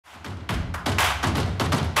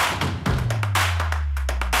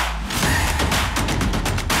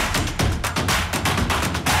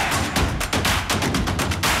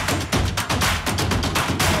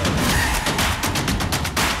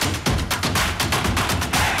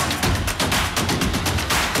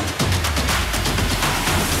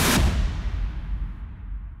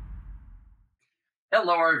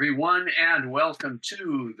Hello, everyone, and welcome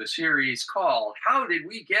to the series called How Did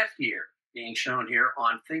We Get Here? Being shown here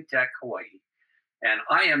on ThinkTech Hawaii. And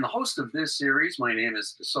I am the host of this series. My name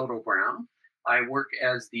is DeSoto Brown. I work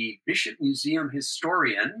as the Bishop Museum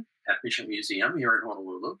historian at Bishop Museum here in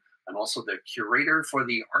Honolulu. I'm also the curator for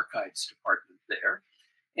the archives department there.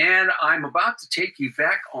 And I'm about to take you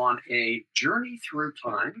back on a journey through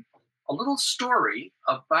time, a little story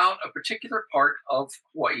about a particular part of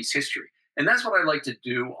Hawaii's history. And that's what I like to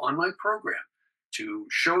do on my program, to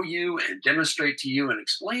show you and demonstrate to you and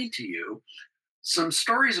explain to you some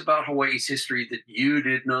stories about Hawaii's history that you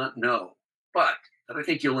did not know, but that I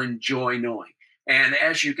think you'll enjoy knowing. And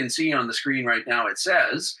as you can see on the screen right now, it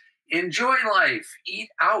says, enjoy life, eat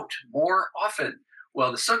out more often.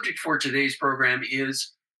 Well, the subject for today's program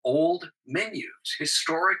is old menus,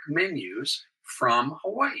 historic menus from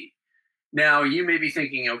Hawaii. Now, you may be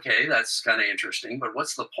thinking, okay, that's kind of interesting, but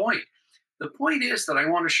what's the point? The point is that I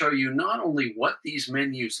want to show you not only what these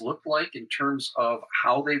menus look like in terms of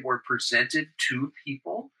how they were presented to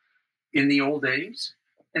people in the old days,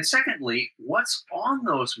 and secondly, what's on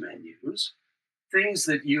those menus, things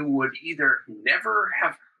that you would you've either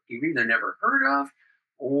never heard of,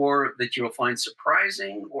 or that you'll find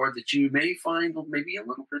surprising, or that you may find maybe a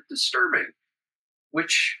little bit disturbing,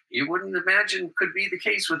 which you wouldn't imagine could be the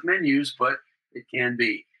case with menus, but it can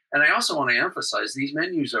be. And I also want to emphasize these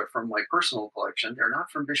menus are from my personal collection. They're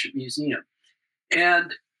not from Bishop Museum.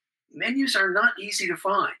 And menus are not easy to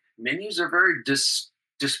find. Menus are very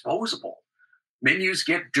disposable. Menus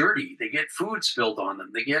get dirty. They get food spilled on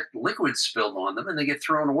them. They get liquid spilled on them, and they get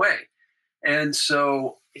thrown away. And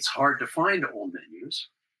so it's hard to find old menus.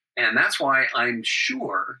 And that's why I'm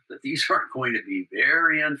sure that these aren't going to be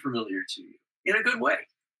very unfamiliar to you in a good way.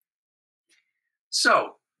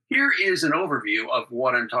 So here is an overview of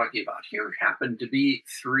what I'm talking about. Here happen to be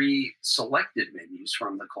 3 selected menus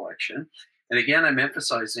from the collection. And again, I'm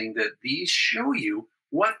emphasizing that these show you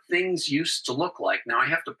what things used to look like. Now, I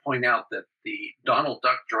have to point out that the Donald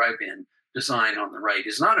Duck Drive-In design on the right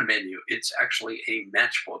is not a menu. It's actually a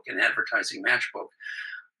matchbook, an advertising matchbook.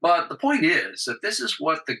 But the point is that this is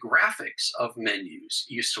what the graphics of menus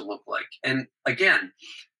used to look like. And again,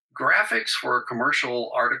 graphics for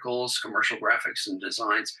commercial articles, commercial graphics and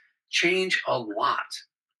designs change a lot.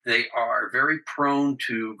 They are very prone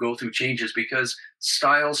to go through changes because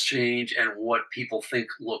styles change and what people think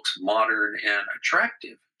looks modern and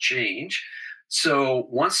attractive change. So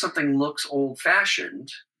once something looks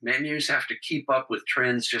old-fashioned, menus have to keep up with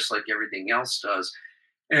trends just like everything else does.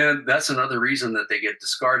 And that's another reason that they get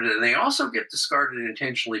discarded. And they also get discarded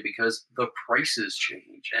intentionally because the prices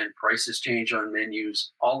change, and prices change on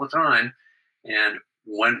menus all the time. And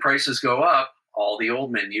when prices go up, all the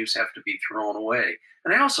old menus have to be thrown away.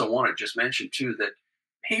 And I also want to just mention too that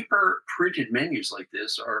paper printed menus like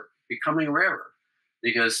this are becoming rarer,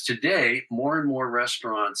 because today more and more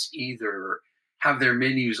restaurants either have their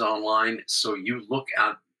menus online, so you look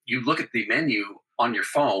at the menu on your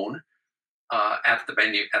phone at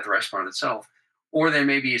the restaurant itself, or there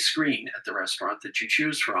may be a screen at the restaurant that you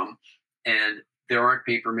choose from, and there aren't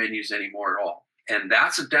paper menus anymore at all. And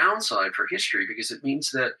that's a downside for history, because it means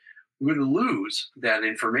that we're going to lose that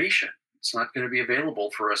information. It's not going to be available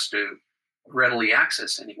for us to readily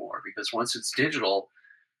access anymore, because once it's digital,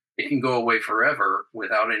 it can go away forever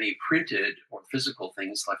without any printed or physical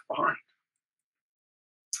things left behind.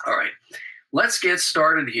 All right, let's get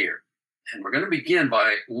started here. And we're going to begin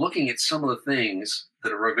by looking at some of the things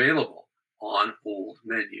that are available on old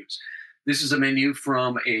menus. This is a menu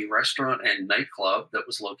from a restaurant and nightclub that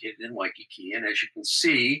was located in Waikiki. And as you can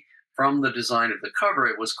see from the design of the cover,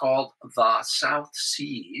 it was called the South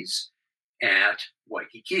Seas at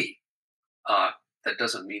Waikiki. That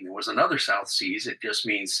doesn't mean there was another South Seas. It just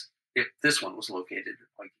means this one was located at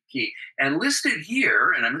Waikiki. And listed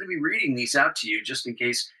here, and I'm going to be reading these out to you just in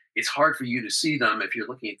case it's hard for you to see them if you're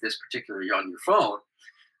looking at this particularly on your phone.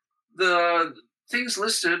 The things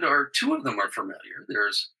listed are 2 of them are familiar.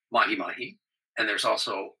 There's mahi-mahi, and there's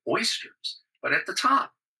also oysters. But at the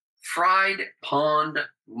top, fried pond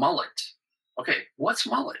mullet. Okay, what's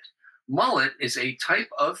mullet? Mullet is a type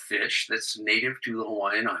of fish that's native to the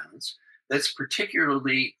Hawaiian Islands that's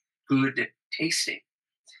particularly good tasting.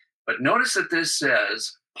 But notice that this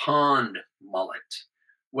says pond mullet.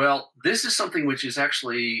 Well, this is something which has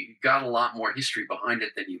actually got a lot more history behind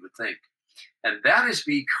it than you would think. And that is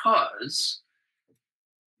because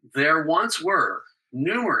there once were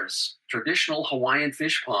numerous traditional Hawaiian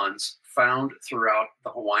fish ponds found throughout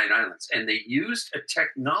the Hawaiian Islands. And they used a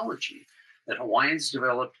technology that Hawaiians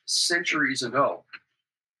developed centuries ago.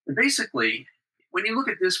 And basically, when you look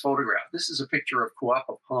at this photograph, this is a picture of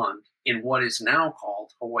Kuapa Pond in what is now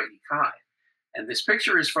called Hawaii Kai. And this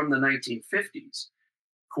picture is from the 1950s.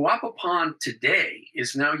 Kuapa Pond today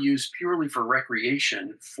is now used purely for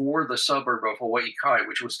recreation for the suburb of Hawaii Kai,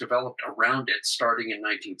 which was developed around it starting in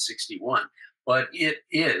 1961. But it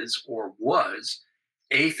is, or was,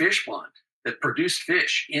 a fish pond that produced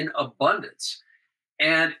fish in abundance.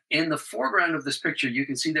 And in the foreground of this picture, you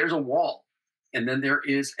can see there's a wall, and then there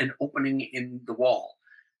is an opening in the wall.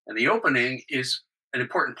 And the opening is an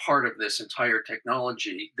important part of this entire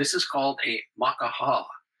technology. This is called a makaha.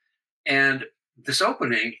 And this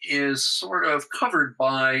opening is sort of covered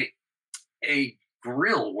by a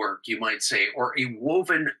grill work, you might say, or a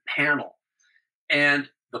woven panel. And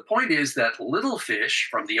the point is that little fish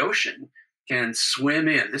from the ocean can swim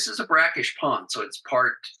in. This is a brackish pond, so it's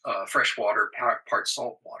part freshwater, part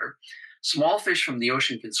salt water. Small fish from the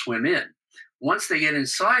ocean can swim in. Once they get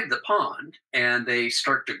inside the pond and they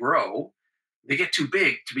start to grow, they get too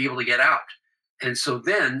big to be able to get out. And so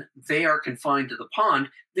then they are confined to the pond.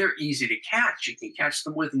 They're easy to catch. You can catch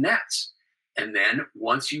them with nets. And then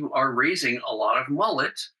once you are raising a lot of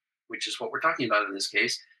mullet, which is what we're talking about in this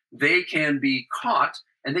case, they can be caught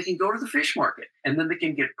and they can go to the fish market. And then they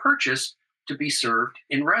can get purchased to be served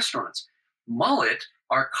in restaurants. Mullet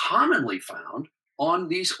are commonly found on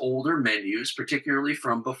these older menus, particularly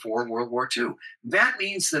from before World War II. That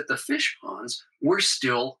means that the fish ponds were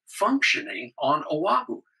still functioning on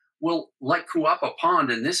Oahu. Well, like Kuapa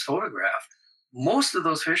Pond in this photograph, most of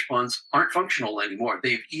those fish ponds aren't functional anymore.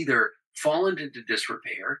 They've either fallen into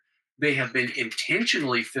disrepair, they have been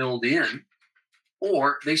intentionally filled in,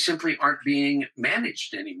 or they simply aren't being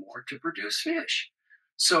managed anymore to produce fish.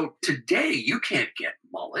 So today you can't get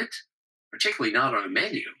mullet, particularly not on a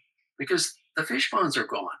menu, because the fish ponds are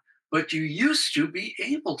gone, but you used to be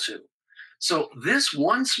able to. So this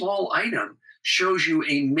one small item shows you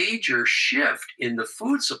a major shift in the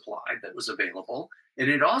food supply that was available. And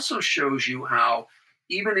it also shows you how,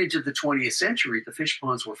 even into the 20th century, the fish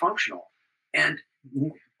ponds were functional. And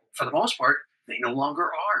for the most part, they no longer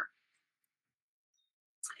are.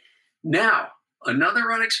 Now,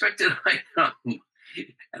 another unexpected item,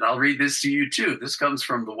 and I'll read this to you too. This comes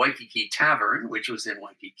from the Waikiki Tavern, which was in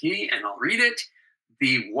Waikiki, and I'll read it.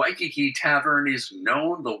 The Waikiki Tavern is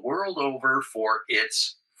known the world over for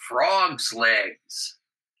its frog's legs.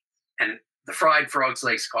 And the fried frog's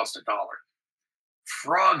legs cost $1.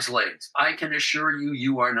 Frog's legs. I can assure you,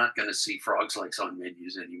 you are not going to see frog's legs on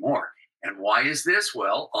menus anymore. And why is this?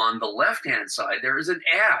 Well, on the left-hand side, there is an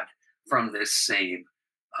ad from this same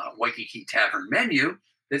Waikiki Tavern menu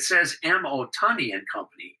that says M. Otani and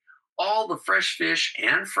Company. All the fresh fish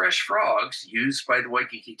and fresh frogs used by the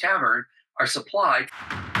Waikiki Tavern are supplied.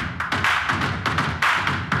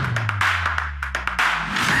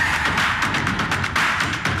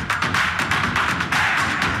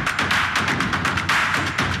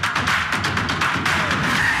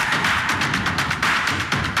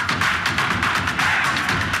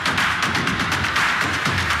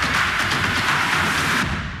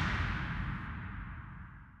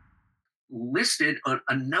 Listed on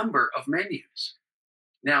a number of menus.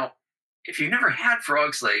 Now, if you've never had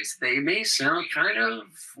frog's legs, they may sound kind of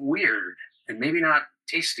weird and maybe not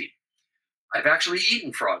tasty. I've actually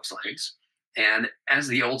eaten frog's legs, and as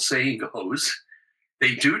the old saying goes,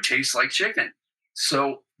 they do taste like chicken.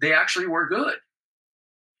 So they actually were good.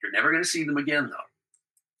 You're never going to see them again, though.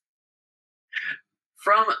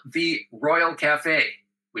 From the Royal Cafe,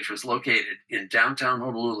 which was located in downtown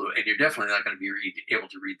Honolulu, and you're definitely not going to be able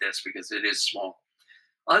to read this because it is small.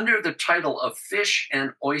 Under the title of Fish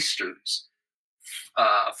and Oysters,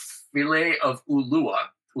 filet of ulua.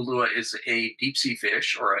 Ulua is a deep sea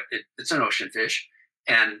fish, or it's an ocean fish,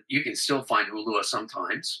 and you can still find ulua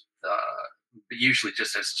sometimes, but usually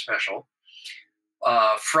just as a special.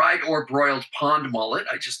 Fried or broiled pond mullet.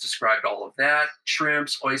 I just described all of that.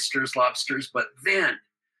 Shrimps, oysters, lobsters, but then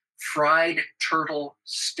fried turtle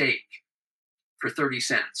steak for 30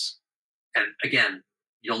 cents. And again,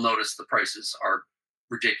 you'll notice the prices are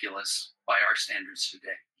ridiculous by our standards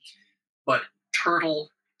today. But turtle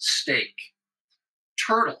steak.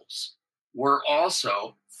 Turtles were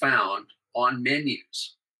also found on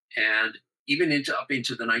menus, and even up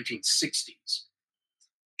into the 1960s.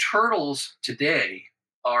 Turtles today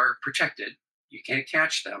are protected. You can't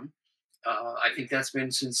catch them. I think that's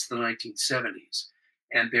been since the 1970s.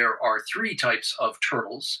 And there are 3 types of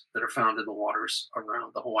turtles that are found in the waters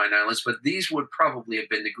around the Hawaiian Islands, but these would probably have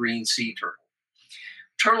been the green sea turtle.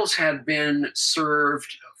 Turtles had been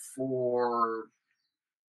served for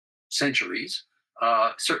centuries,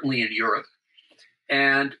 certainly in Europe.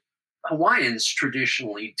 And Hawaiians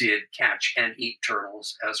traditionally did catch and eat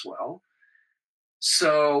turtles as well.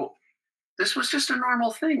 So This was just a normal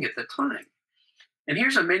thing at the time. And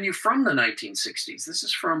here's a menu from the 1960s. This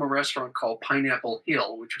is from a restaurant called Pineapple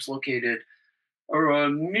Hill, which was located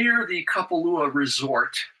near the Kapalua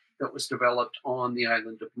Resort that was developed on the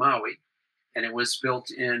island of Maui. And it was built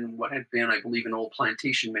in what had been, I believe, an old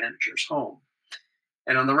plantation manager's home.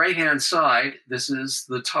 And on the right-hand side, this is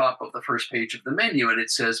the top of the first page of the menu, and it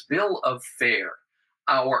says, Bill of Fare,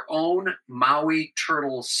 our own Maui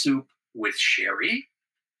turtle soup with sherry.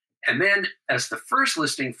 And then, as the first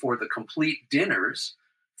listing for the complete dinners,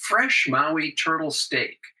 fresh Maui turtle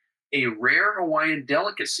steak, a rare Hawaiian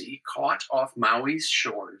delicacy caught off Maui's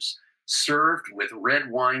shores, served with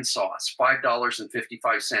red wine sauce,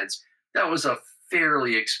 $5.55. That was a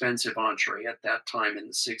fairly expensive entree at that time in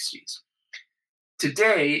the 60s.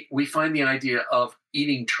 Today, we find the idea of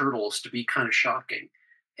eating turtles to be kind of shocking.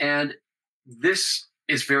 And this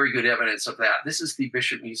is very good evidence of that. This is the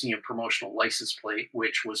Bishop Museum promotional license plate,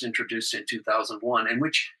 which was introduced in 2001 and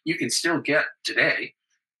which you can still get today.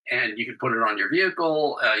 And you can put it on your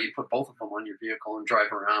vehicle. You put both of them on your vehicle and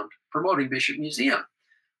drive around promoting Bishop Museum.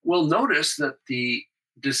 We'll notice that the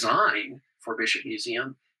design for Bishop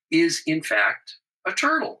Museum is, in fact, a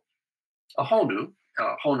turtle, a honu.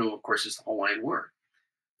 Honu, of course, is the Hawaiian word.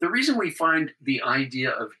 The reason we find the idea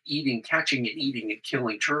of catching and eating and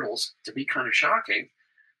killing turtles to be kind of shocking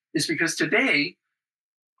is because today,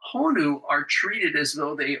 honu are treated as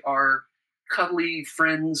though they are cuddly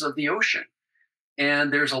friends of the ocean.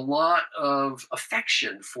 And there's a lot of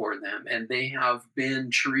affection for them. And they have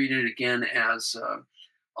been treated again as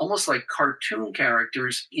almost like cartoon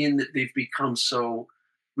characters in that they've become so,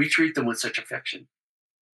 we treat them with such affection.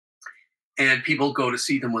 And people go to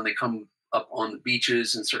see them when they come up on the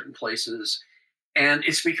beaches in certain places. And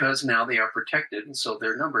it's because now they are protected. And so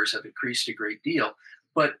their numbers have increased a great deal.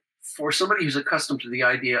 But for somebody who's accustomed to the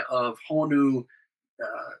idea of honu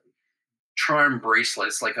charm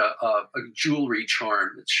bracelets, like a jewelry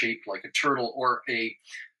charm that's shaped like a turtle, or a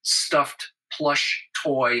stuffed plush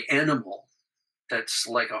toy animal that's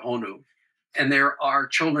like a honu. And there are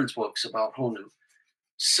children's books about honu.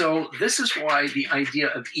 So this is why the idea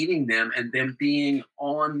of eating them and them being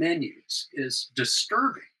on menus is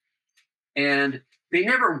disturbing. And they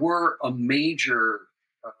never were a major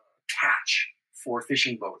catch for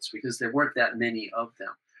fishing boats because there weren't that many of them.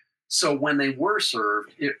 So when they were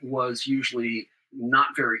served, it was usually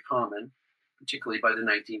not very common, particularly by the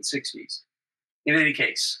 1960s. In any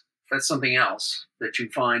case, that's something else that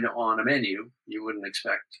you'd find on a menu you wouldn't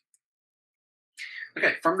expect.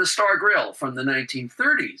 Okay, from the Star Grill from the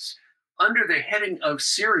 1930s, under the heading of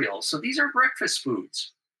cereal. So these are breakfast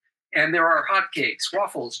foods. And there are hotcakes,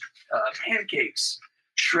 waffles, pancakes,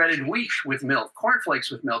 shredded wheat with milk, cornflakes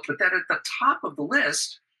with milk. But then at the top of the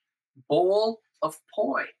list, bowl of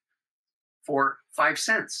poi for 5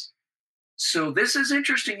 cents. So this is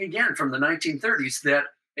interesting again from the 1930s that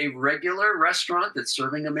a regular restaurant that's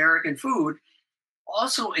serving American food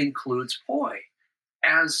also includes poi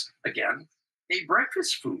as, again, a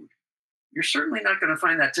breakfast food. You're certainly not going to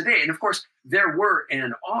find that today. And of course, there were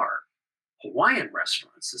and are Hawaiian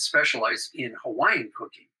restaurants that specialize in Hawaiian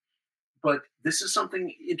cooking. But this is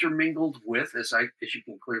something intermingled with, as you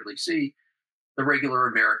can clearly see, the regular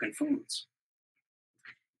American foods.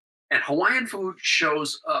 And Hawaiian food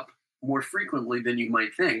shows up more frequently than you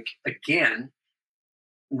might think, again,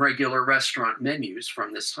 regular restaurant menus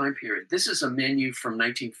from this time period. This is a menu from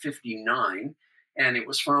 1959. And it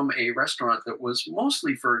was from a restaurant that was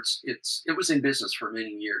mostly it was in business for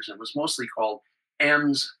many years and was mostly called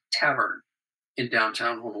M's Tavern in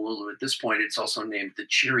downtown Honolulu. At this point, it's also named the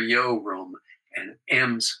Cheerio Room and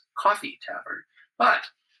M's Coffee Tavern. But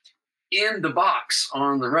in the box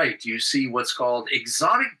on the right, you see what's called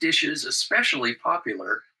exotic dishes, especially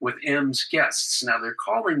popular with M's guests. Now, they're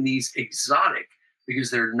calling these exotic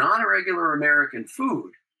because they're not a regular American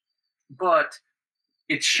food, but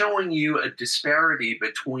it's showing you a disparity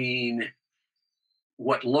between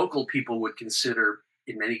what local people would consider,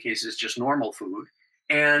 in many cases, just normal food,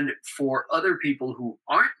 and for other people who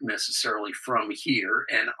aren't necessarily from here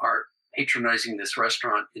and are patronizing this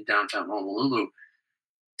restaurant in downtown Honolulu,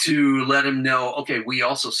 to let them know, okay, we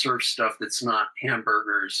also serve stuff that's not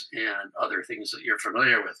hamburgers and other things that you're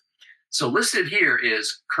familiar with. So listed here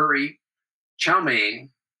is curry, chow mein,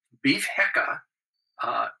 beef heka,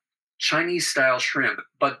 Chinese-style shrimp.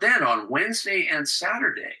 But then on Wednesday and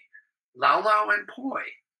Saturday, lau lau and poi,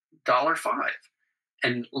 $1.05.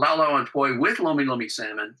 And lau lau and poi with lomi lomi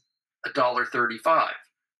salmon, $1.35.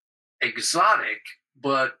 Exotic,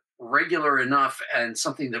 but regular enough and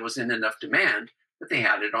something that was in enough demand that they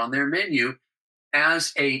had it on their menu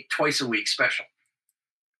as a twice-a-week special.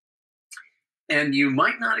 And you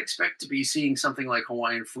might not expect to be seeing something like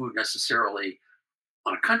Hawaiian food necessarily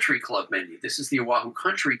on a country club menu. This is the Oahu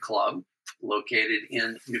Country Club located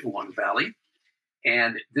in Nu'uanu Valley.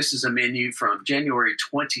 And this is a menu from January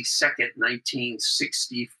 22nd,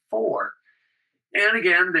 1964. And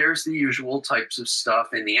again, there's the usual types of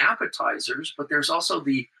stuff in the appetizers, but there's also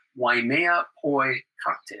the Waimea poi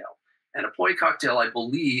cocktail. And a poi cocktail, I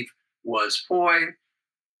believe, was poi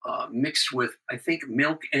mixed with, I think,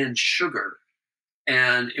 milk and sugar.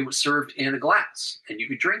 And it was served in a glass, and you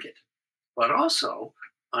could drink it. But also,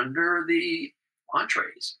 under the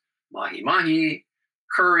entrees, mahi mahi,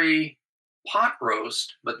 curry, pot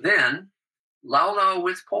roast, but then laulau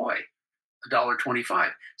with poi,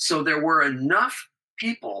 $1.25. So there were enough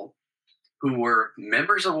people who were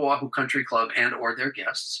members of Oahu Country Club and or their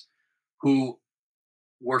guests who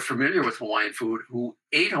were familiar with Hawaiian food, who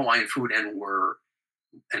ate Hawaiian food and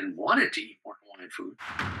wanted to eat more Hawaiian food.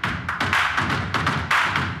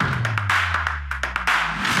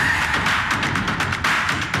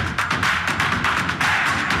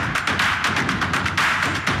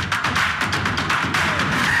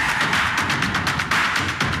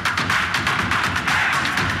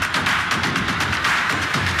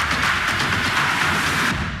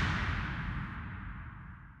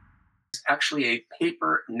 Actually a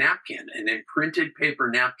paper napkin, an imprinted paper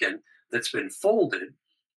napkin that's been folded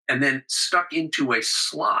and then stuck into a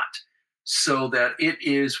slot so that it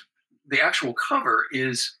is the actual cover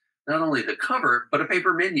is not only the cover, but a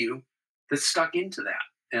paper menu that's stuck into that.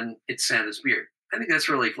 And it's Santa's beard. I think that's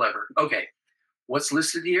really clever. Okay, what's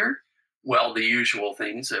listed here? Well, the usual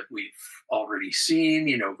things that we've already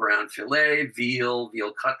seen, ground filet, veal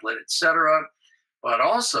cutlet, etc. But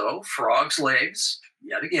also frog's legs,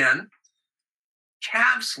 yet again,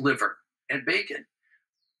 calf's liver and bacon.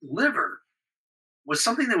 Liver was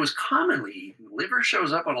something that was commonly eaten. Liver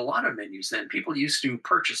shows up on a lot of menus then. People used to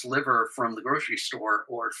purchase liver from the grocery store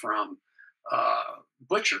or from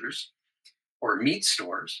butchers or meat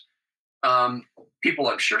stores. People,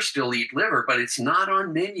 I'm sure, still eat liver, but it's not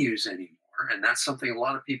on menus anymore. And that's something a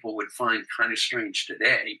lot of people would find kind of strange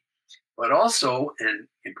today. But also, and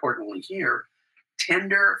importantly here,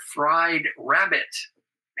 tender fried rabbit,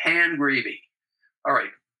 pan gravy. All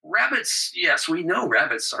right, rabbits, yes, we know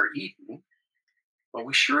rabbits are eaten, but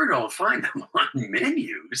we sure don't find them on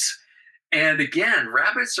menus. And again,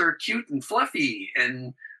 rabbits are cute and fluffy,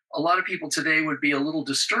 and a lot of people today would be a little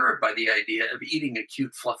disturbed by the idea of eating a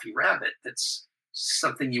cute, fluffy rabbit. That's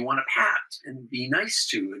something you want to pat and be nice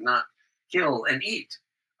to and not kill and eat,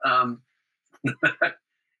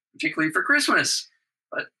 particularly for Christmas.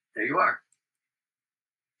 But there you are.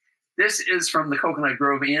 This is from the Coconut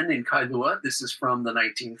Grove Inn in Kailua. This is from the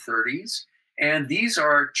 1930s. And these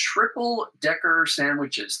are triple-decker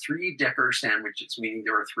sandwiches, three-decker sandwiches, meaning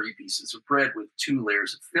there are 3 pieces of bread with 2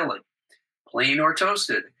 layers of filling, plain or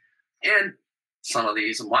toasted. And some of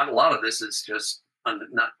these, a lot of this is just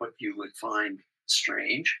not what you would find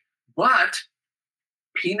strange, but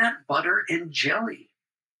peanut butter and jelly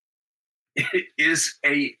is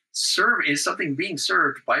something being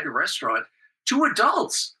served by the restaurant to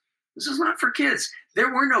adults. This is not for kids.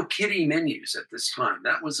 There were no kiddie menus at this time.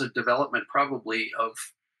 That was a development probably of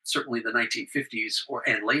certainly the 1950s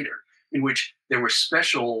and later, in which there were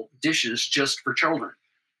special dishes just for children.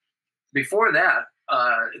 Before that,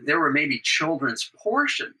 there were maybe children's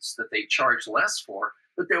portions that they charged less for,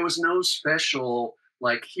 but there was no special,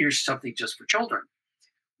 like, here's something just for children.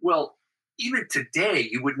 Well, even today,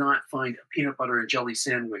 you would not find a peanut butter and jelly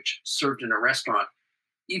sandwich served in a restaurant,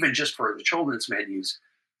 even just for the children's menus.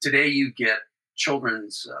 Today, you get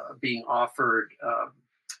children's being offered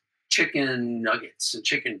chicken nuggets and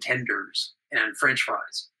chicken tenders and French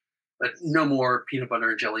fries, but no more peanut butter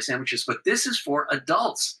and jelly sandwiches. But this is for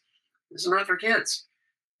adults. This is not for kids.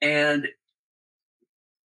 And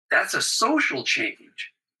that's a social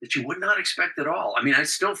change that you would not expect at all. I mean, I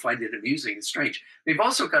still find it amusing and strange. They've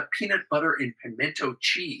also got peanut butter and pimento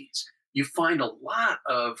cheese. You find a lot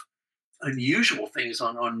of unusual things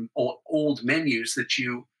on old menus that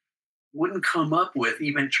you wouldn't come up with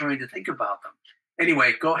even trying to think about them.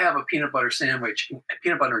 Anyway, go have a peanut butter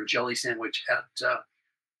and jelly sandwich at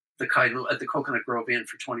the Coconut Grove Inn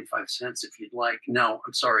for 25 cents if you'd like. No,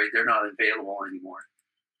 I'm sorry, they're not available anymore.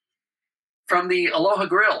 From the Aloha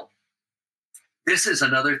Grill, this is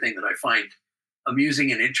another thing that I find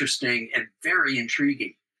amusing and interesting and very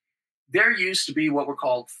intriguing. There used to be what were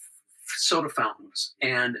called soda fountains,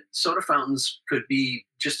 and soda fountains could be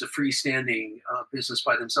just a freestanding business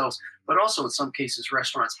by themselves, but also in some cases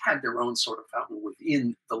restaurants had their own soda fountain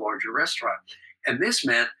within the larger restaurant. And this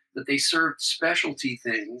meant that they served specialty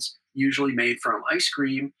things, usually made from ice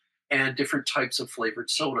cream and different types of flavored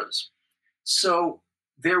sodas. So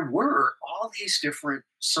there were all these different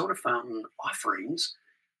soda fountain offerings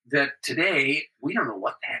that today we don't know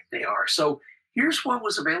what the heck they are. So here's what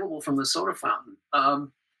was available from the soda fountain.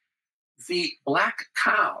 The Black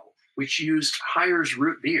Cow, which used Hires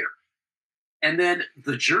root beer, and then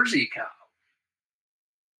the Jersey Cow.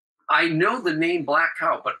 I know the name Black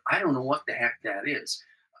Cow, but I don't know what the heck that is.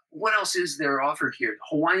 What else is there offered here?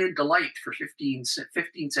 Hawaiian Delight for 15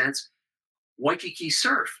 cents. Waikiki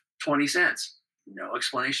Surf, 20 cents. No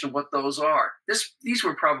explanation of what those are. These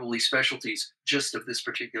were probably specialties just of this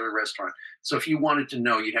particular restaurant. So if you wanted to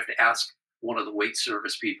know, you'd have to ask one of the wait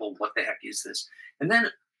service people, what the heck is this? And then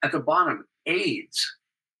at the bottom, AIDS,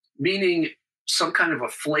 meaning some kind of a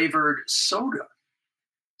flavored soda.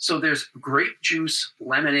 So there's grape juice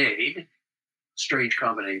lemonade, strange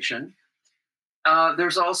combination.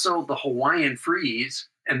 There's also the Hawaiian Freeze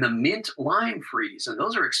and the mint lime freeze, and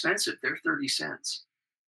those are expensive. They're 30 cents.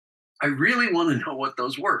 I really want to know what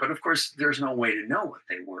those were, but of course, there's no way to know what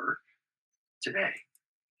they were today.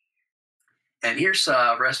 And here's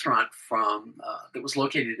a restaurant from that was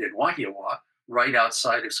located in Wahiawa, right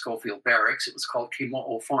outside of Schofield Barracks. It was called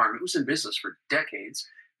Kimo'o Farm. It was in business for decades.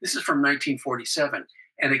 This is from 1947.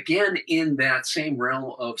 And again, in that same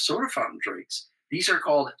realm of soda fountain drinks, these are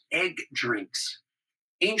called egg drinks.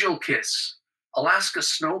 Angel Kiss, Alaska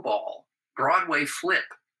Snowball, Broadway Flip.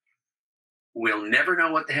 We'll never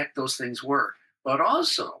know what the heck those things were. But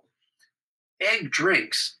also, egg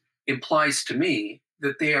drinks implies to me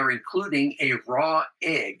that they are including a raw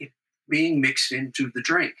egg being mixed into the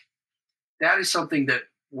drink. That is something that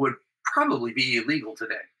would probably be illegal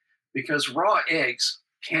today, because raw eggs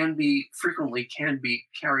frequently can be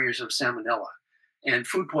carriers of salmonella. And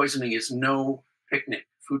food poisoning is no picnic.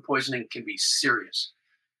 Food poisoning can be serious.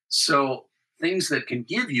 So things that can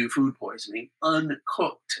give you food poisoning,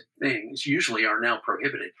 uncooked things, usually are now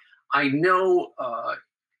prohibited. I know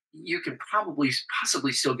you can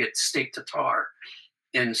possibly still get steak tartare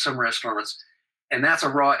in some restaurants, and that's a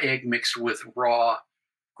raw egg mixed with raw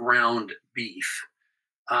ground beef,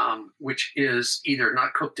 which is either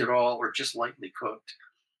not cooked at all or just lightly cooked.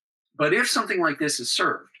 But if something like this is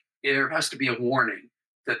served, there has to be a warning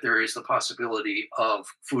that there is the possibility of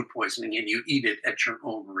food poisoning and you eat it at your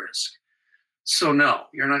own risk. So no,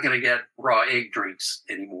 you're not going to get raw egg drinks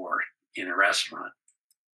anymore in a restaurant.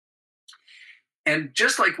 And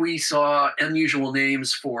just like we saw unusual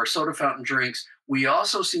names for soda fountain drinks, we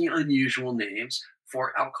also see unusual names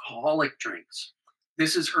for alcoholic drinks.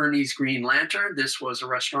 This is Ernie's Green Lantern. This was a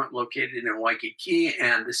restaurant located in Waikiki,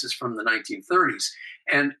 and this is from the 1930s.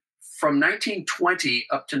 And from 1920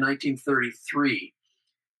 up to 1933,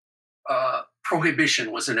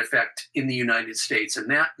 prohibition was in effect in the United States, and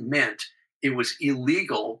that meant it was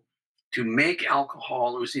illegal to make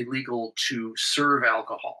alcohol. It was illegal to serve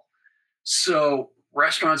alcohol. So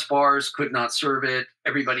restaurants, bars could not serve it.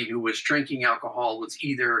 Everybody who was drinking alcohol was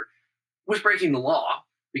breaking the law,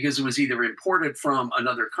 because it was either imported from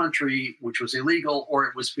another country, which was illegal, or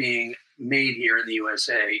it was being made here in the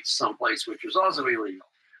USA, someplace which was also illegal.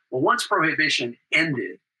 Well, once prohibition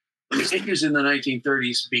ended, issues in the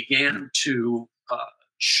 1930s began to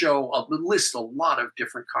list a lot of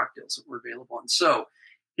different cocktails that were available. And so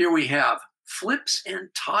here we have flips and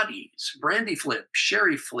toddies, brandy flip,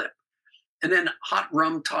 sherry flip, and then hot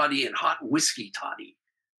rum toddy and hot whiskey toddy.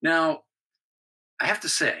 Now, I have to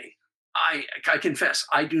say, I confess,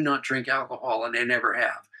 I do not drink alcohol, and I never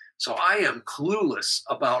have. So I am clueless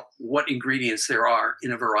about what ingredients there are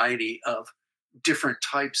in a variety of different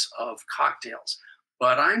types of cocktails.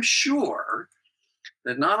 But I'm sure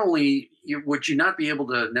that not only would you not be able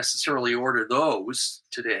to necessarily order those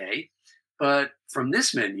today, but from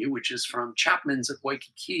this menu, which is from Chapman's at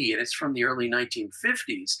Waikiki, and it's from the early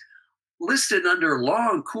 1950s, listed under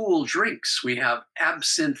long, cool drinks, we have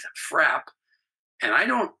absinthe frap. And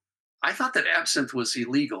I thought that absinthe was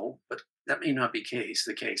illegal, but that may not be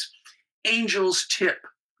the case. Angel's Tip,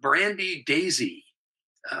 Brandy Daisy,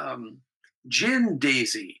 Gin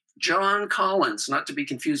Daisy, John Collins, not to be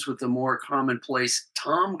confused with the more commonplace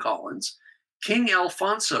Tom Collins, King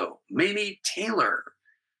Alfonso, Mamie Taylor,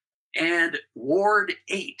 and Ward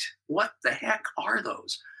 8. What the heck are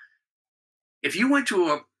those? If you went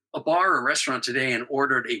to a bar or restaurant today and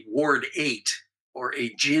ordered a Ward 8 or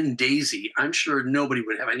a Gin Daisy, I'm sure nobody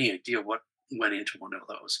would have any idea what went into one of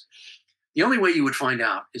those. The only way you would find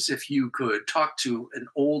out is if you could talk to an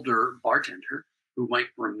older bartender who might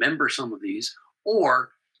remember some of these,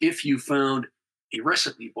 or if you found a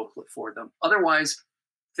recipe booklet for them. Otherwise,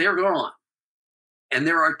 they're gone. And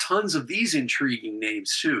there are tons of these intriguing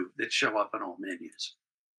names too that show up in all menus.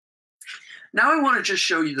 Now I want to just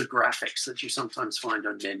show you the graphics that you sometimes find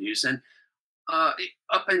on menus. And uh,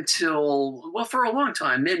 up until, well, for a long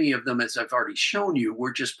time, many of them, as I've already shown you,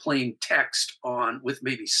 were just plain text on with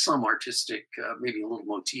maybe some artistic, maybe a little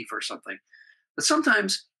motif or something. But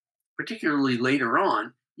sometimes, particularly later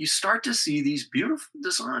on, you start to see these beautiful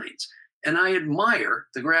designs. And I admire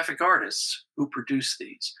the graphic artists who produce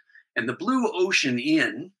these. And the Blue Ocean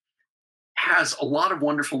Inn has a lot of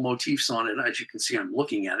wonderful motifs on it. As you can see, I'm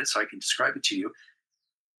looking at it so I can describe it to you.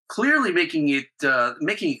 Clearly making it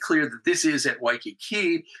clear that this is at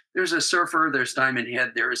Waikiki. There's a surfer, there's Diamond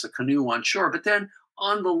Head, there is a canoe on shore. But then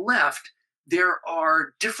on the left, there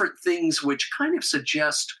are different things which kind of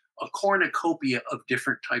suggest a cornucopia of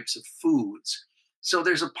different types of foods. So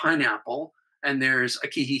there's a pineapple, and there's a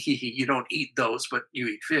kihihihi. You don't eat those, but you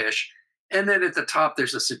eat fish. And then at the top,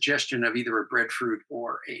 there's a suggestion of either a breadfruit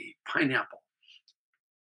or a pineapple.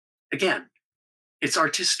 Again, it's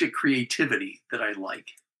artistic creativity that I like.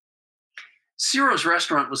 Ciro's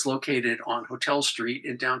restaurant was located on Hotel Street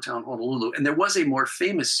in downtown Honolulu, and there was a more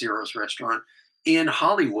famous Ciro's restaurant in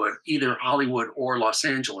Hollywood, either Hollywood or Los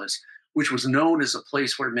Angeles, which was known as a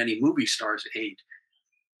place where many movie stars ate.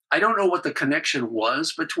 I don't know what the connection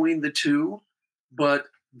was between the two, but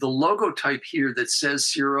the logo type here that says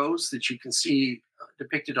Ciro's that you can see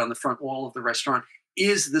depicted on the front wall of the restaurant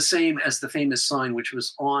is the same as the famous sign which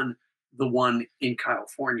was on the one in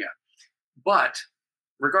California. But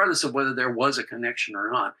regardless of whether there was a connection or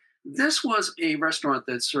not, this was a restaurant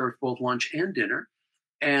that served both lunch and dinner,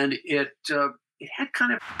 and it had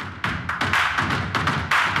kind of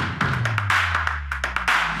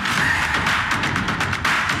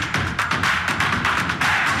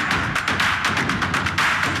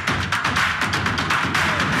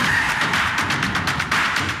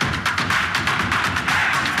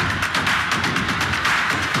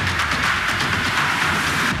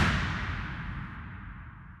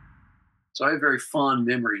So I have very fond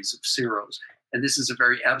memories of Ciro's. And this is a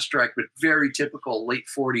very abstract, but very typical late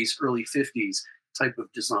 40s, early 50s type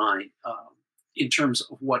of design in terms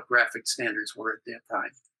of what graphic standards were at that time.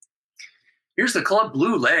 Here's the Club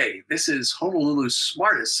Blue Lay. This is Honolulu's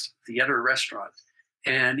smartest theater restaurant.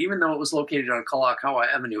 And even though it was located on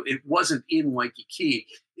Kalakaua Avenue, it wasn't in Waikiki.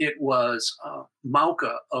 It was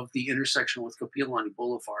Mauka of the intersection with Kapiolani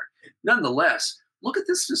Boulevard. Nonetheless, look at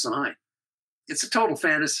this design. It's a total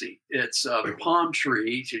fantasy. It's a palm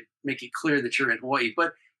tree to make it clear that you're in Hawaii.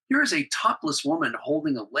 But here's a topless woman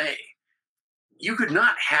holding a lei. You could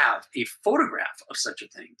not have a photograph of such a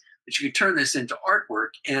thing, but you could turn this into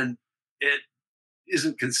artwork, and it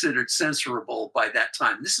isn't considered censorable by that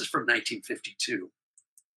time. This is from 1952.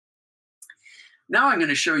 Now I'm going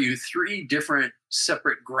to show you three different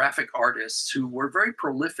separate graphic artists who were very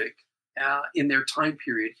prolific in their time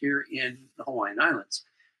period here in the Hawaiian Islands.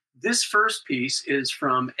 This first piece is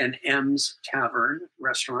from an M's Tavern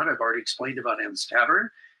restaurant. I've already explained about M's Tavern.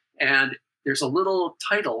 And there's a little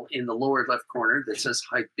title in the lower left corner that says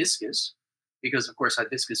hibiscus, because, of course,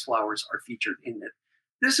 hibiscus flowers are featured in it.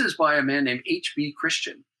 This is by a man named H.B.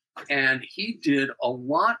 Christian. And he did a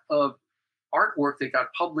lot of artwork that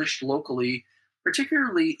got published locally,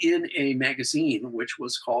 particularly in a magazine which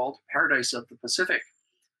was called Paradise of the Pacific.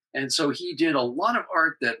 And so he did a lot of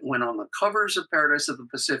art that went on the covers of Paradise of the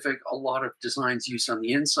Pacific, a lot of designs used on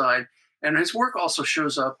the inside. And his work also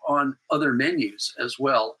shows up on other menus as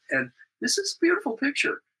well. And this is a beautiful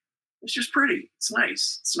picture. It's just pretty. It's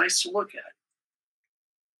nice. It's nice to look at.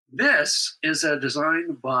 This is a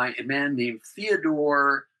design by a man named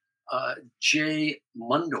Theodore J.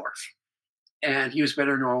 Mundorf. And he was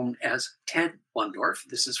better known as Ted Mundorf.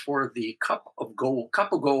 This is for the Cup of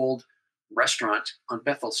Gold restaurant on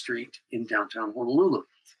Bethel Street in downtown Honolulu.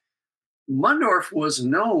 Mundorf was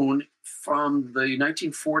known from the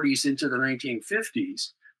 1940s into the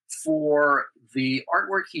 1950s for the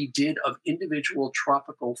artwork he did of individual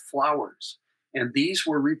tropical flowers. And these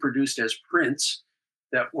were reproduced as prints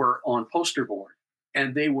that were on poster board.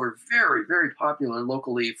 And they were very, very popular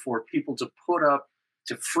locally for people to put up,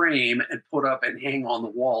 to frame and put up and hang on the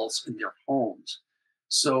walls in their homes.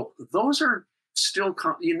 So those are still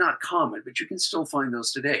not common, but you can still find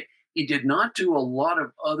those today. He did not do a lot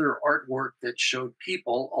of other artwork that showed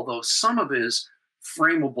people, although some of his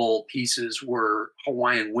frameable pieces were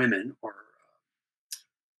Hawaiian women, or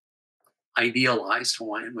idealized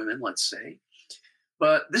Hawaiian women, let's say.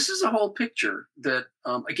 But this is a whole picture that,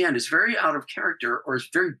 again, is very out of character or is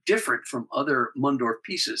very different from other Mundorf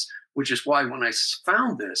pieces, which is why when I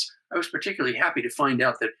found this, I was particularly happy to find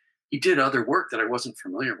out that he did other work that I wasn't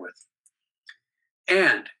familiar with.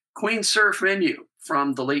 And Queen Surf Menu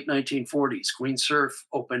from the late 1940s. Queen Surf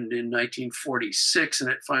opened in 1946, and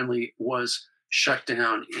it finally was shut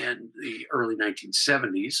down in the early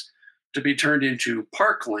 1970s to be turned into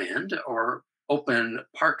parkland or open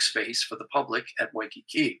park space for the public at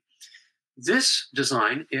Waikiki. This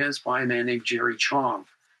design is by a man named Jerry Chong.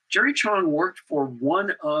 Jerry Chong worked for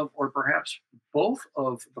one of, or perhaps both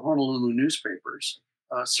of the Honolulu newspapers,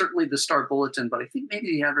 certainly the Star Bulletin, but I think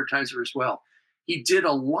maybe the Advertiser as well. He did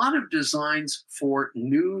a lot of designs for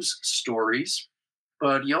news stories,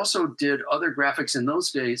 but he also did other graphics. In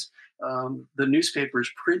those days, the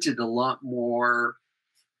newspapers printed a lot more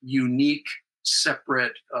unique,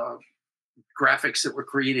 separate graphics that were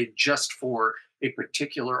created just for a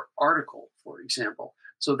particular article, for example.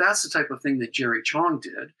 So that's the type of thing that Jerry Chong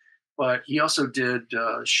did. But he also did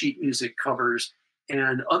sheet music covers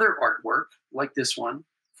and other artwork like this one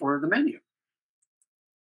for the menu.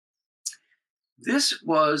 This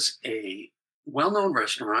was a well-known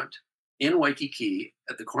restaurant in Waikiki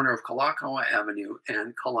at the corner of Kalakaua Avenue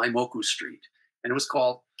and Kalaimoku Street. And it was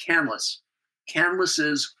called Canlis.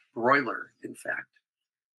 Canlis's Broiler, in fact.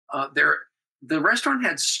 The restaurant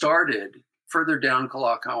had started further down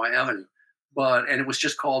Kalakaua Avenue, and it was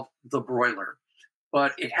just called The Broiler.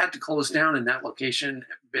 But it had to close down in that location,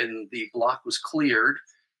 and the block was cleared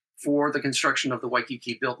for the construction of the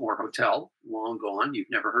Waikiki Biltmore Hotel, long gone, you've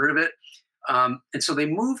never heard of it. And so they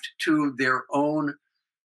moved to their own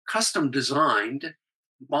custom-designed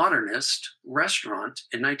modernist restaurant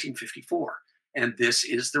in 1954. And this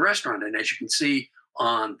is the restaurant. And as you can see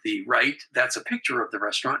on the right, that's a picture of the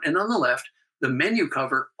restaurant. And on the left, the menu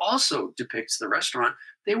cover also depicts the restaurant.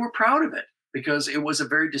 They were proud of it because it was a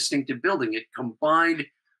very distinctive building. It combined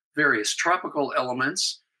various tropical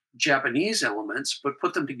elements, Japanese elements, but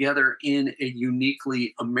put them together in a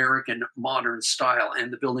uniquely American modern style.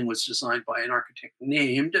 And the building was designed by an architect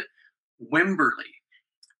named Wimberly.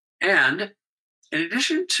 And in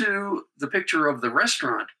addition to the picture of the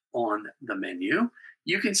restaurant on the menu,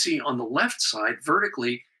 you can see on the left side,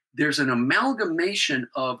 vertically, there's an amalgamation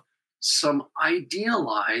of some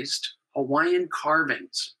idealized Hawaiian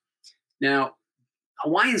carvings. Now,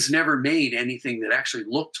 Hawaiians never made anything that actually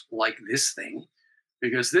looked like this thing,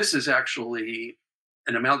 because this is actually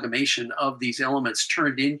an amalgamation of these elements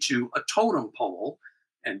turned into a totem pole.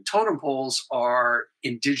 And totem poles are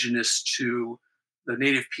indigenous to the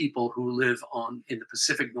native people who live in the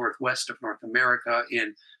Pacific Northwest of North America,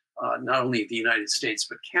 in not only the United States,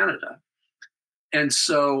 but Canada. And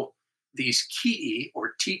so these ki'i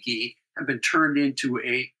or tiki have been turned into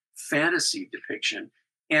a fantasy depiction.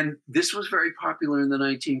 And this was very popular in the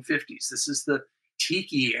 1950s. This is the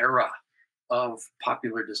tiki era of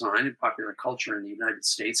popular design and popular culture in the United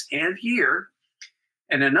States and here.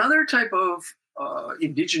 And another type of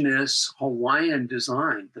indigenous Hawaiian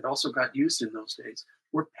design that also got used in those days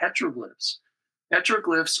were petroglyphs.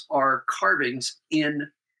 Petroglyphs are carvings in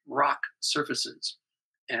rock surfaces.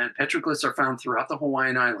 And petroglyphs are found throughout the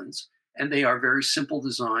Hawaiian Islands. And they are very simple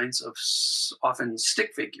designs of often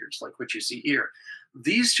stick figures, like what you see here.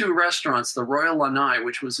 These two restaurants, the Royal Lanai,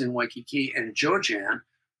 which was in Waikiki, and Jojan,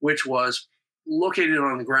 which was located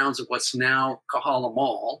on the grounds of what's now Kahala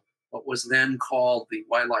Mall, what was then called the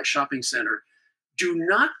Wailai Shopping Center, do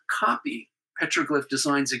not copy petroglyph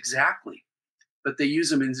designs exactly, but they use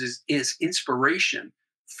them as inspiration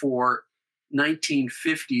for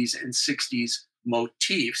 1950s and 60s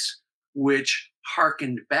motifs, which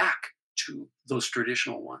harkened back to those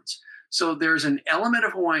traditional ones. So there's an element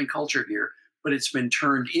of Hawaiian culture here, but it's been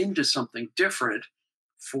turned into something different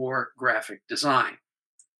for graphic design.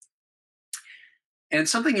 And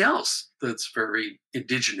something else that's very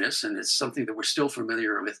indigenous, and it's something that we're still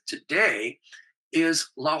familiar with today,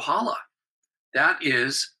 is lauhala. That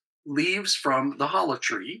is leaves from the hala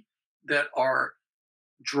tree that are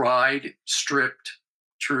dried, stripped,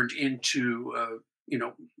 turned into,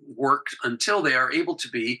 worked until they are able to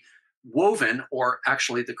be woven, or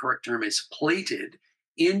actually the correct term is plated,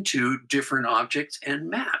 into different objects and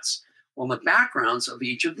mats. Well, the backgrounds of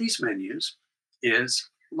each of these menus is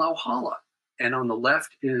lauhala. And on the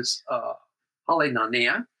left is Hale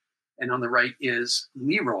Nanea, and on the right is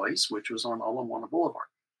Leroy's, which was on Ala Moana Boulevard.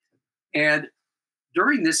 And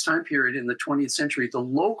during this time period in the 20th century, the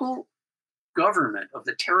local government of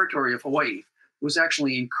the territory of Hawaii was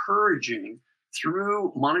actually encouraging,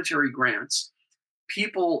 through monetary grants,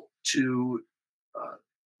 people to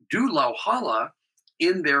do lauhala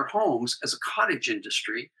in their homes as a cottage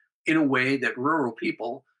industry in a way that rural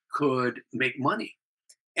people could make money.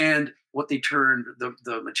 And what they turned,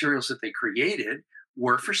 the materials that they created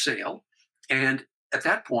were for sale. And at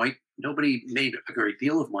that point, nobody made a great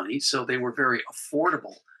deal of money, so they were very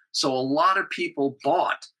affordable. So a lot of people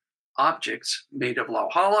bought objects made of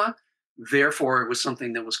lauhala. Therefore, it was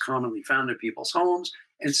something that was commonly found in people's homes.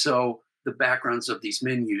 And so the backgrounds of these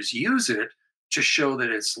menus use it to show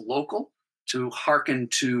that it's local, to hearken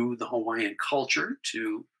to the Hawaiian culture,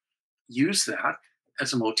 to use that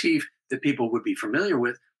as a motif that people would be familiar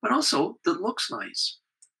with, but also that looks nice.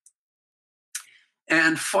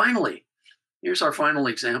 And finally, here's our final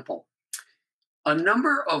example. A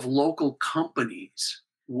number of local companies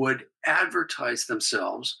would advertise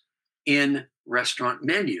themselves in restaurant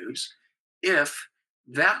menus if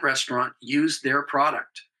that restaurant used their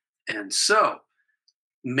product. And so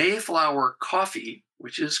Mayflower Coffee,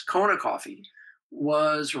 which is Kona coffee,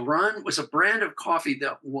 was a brand of coffee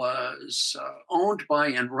that was owned by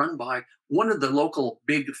and run by one of the local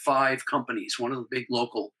big five companies, one of the big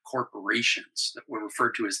local corporations that were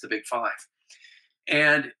referred to as the big five.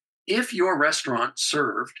 And if your restaurant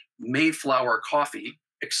served Mayflower coffee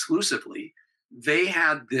exclusively, they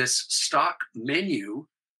had this stock menu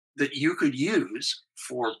that you could use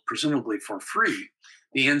for presumably for free.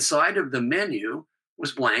 The inside of the menu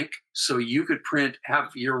was blank, so you could have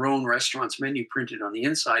your own restaurant's menu printed on the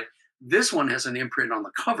inside. This one has an imprint on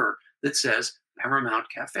the cover that says Paramount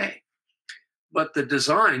Cafe. But the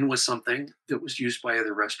design was something that was used by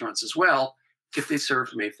other restaurants as well if they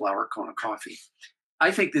served Mayflower Kona coffee. I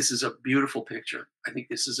think this is a beautiful picture. I think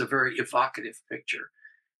this is a very evocative picture.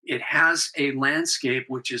 It has a landscape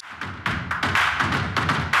which is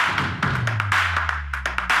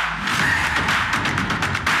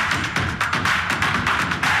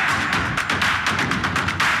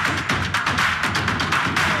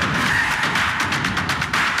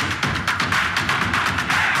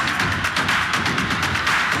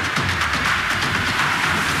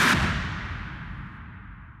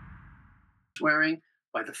wearing,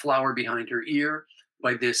 by the flower behind her ear,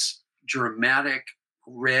 by this dramatic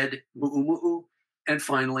red mu'umu'u, and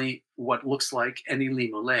finally what looks like an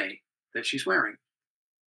ilimole that she's wearing.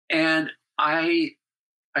 And I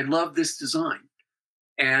love this design.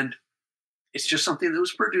 And it's just something that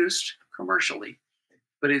was produced commercially,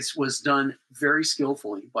 but it was done very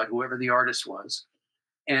skillfully by whoever the artist was.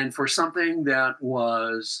 And for something that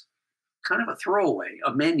was kind of a throwaway,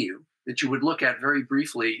 a menu that you would look at very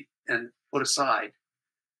briefly and put aside,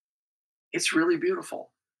 it's really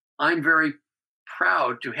beautiful. I'm very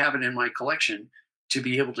proud to have it in my collection, to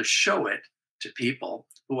be able to show it to people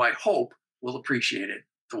who I hope will appreciate it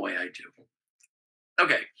the way I do.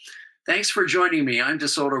 Okay, thanks for joining me. I'm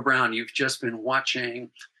DeSoto Brown. You've just been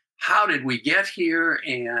watching How Did We Get Here?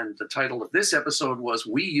 And the title of this episode was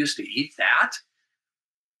We Used to Eat That.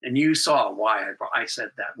 And you saw why I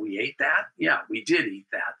said that. We ate that? Yeah, we did eat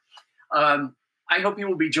that. I hope you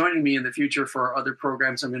will be joining me in the future for other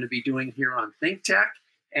programs I'm going to be doing here on ThinkTech.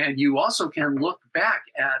 And you also can look back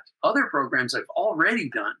at other programs I've already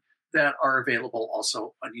done that are available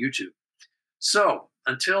also on YouTube. So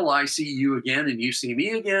until I see you again and you see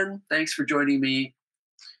me again, thanks for joining me.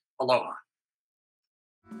 Aloha.